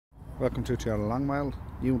Welcome to our long mile.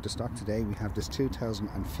 New into stock today. We have this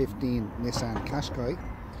 2015 Nissan Qashqai.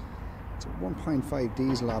 It's a 1.5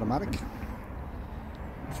 diesel automatic.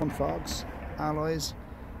 Front fogs, alloys,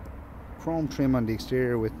 chrome trim on the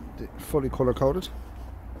exterior with fully colour coded.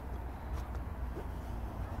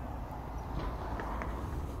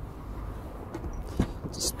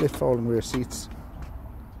 It's a split folding rear seats.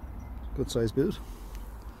 Good size boot.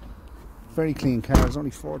 Very clean car. There's only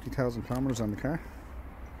 40,000 kilometers on the car.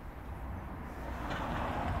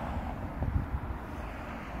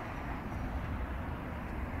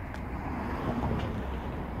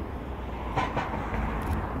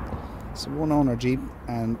 It's a one owner Jeep,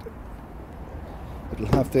 and it'll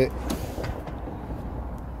have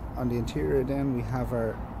on the interior then we have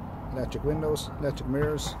our electric windows, electric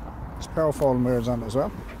mirrors. There's power folding mirrors on it as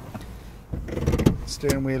well.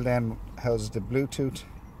 Steering wheel then houses the Bluetooth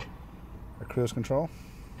or cruise control.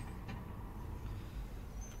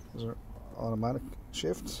 Those are automatic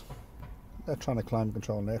shifts, electronic climate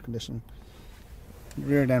control and air conditioning. The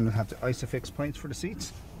rear then will have the ISOFIX points for the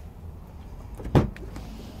seats.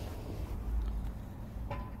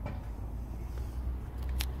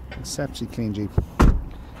 Exceptionally clean Jeep.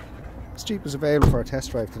 This Jeep is available for a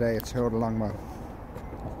test drive today. It's here the long mile.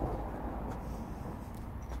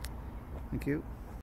 Thank you.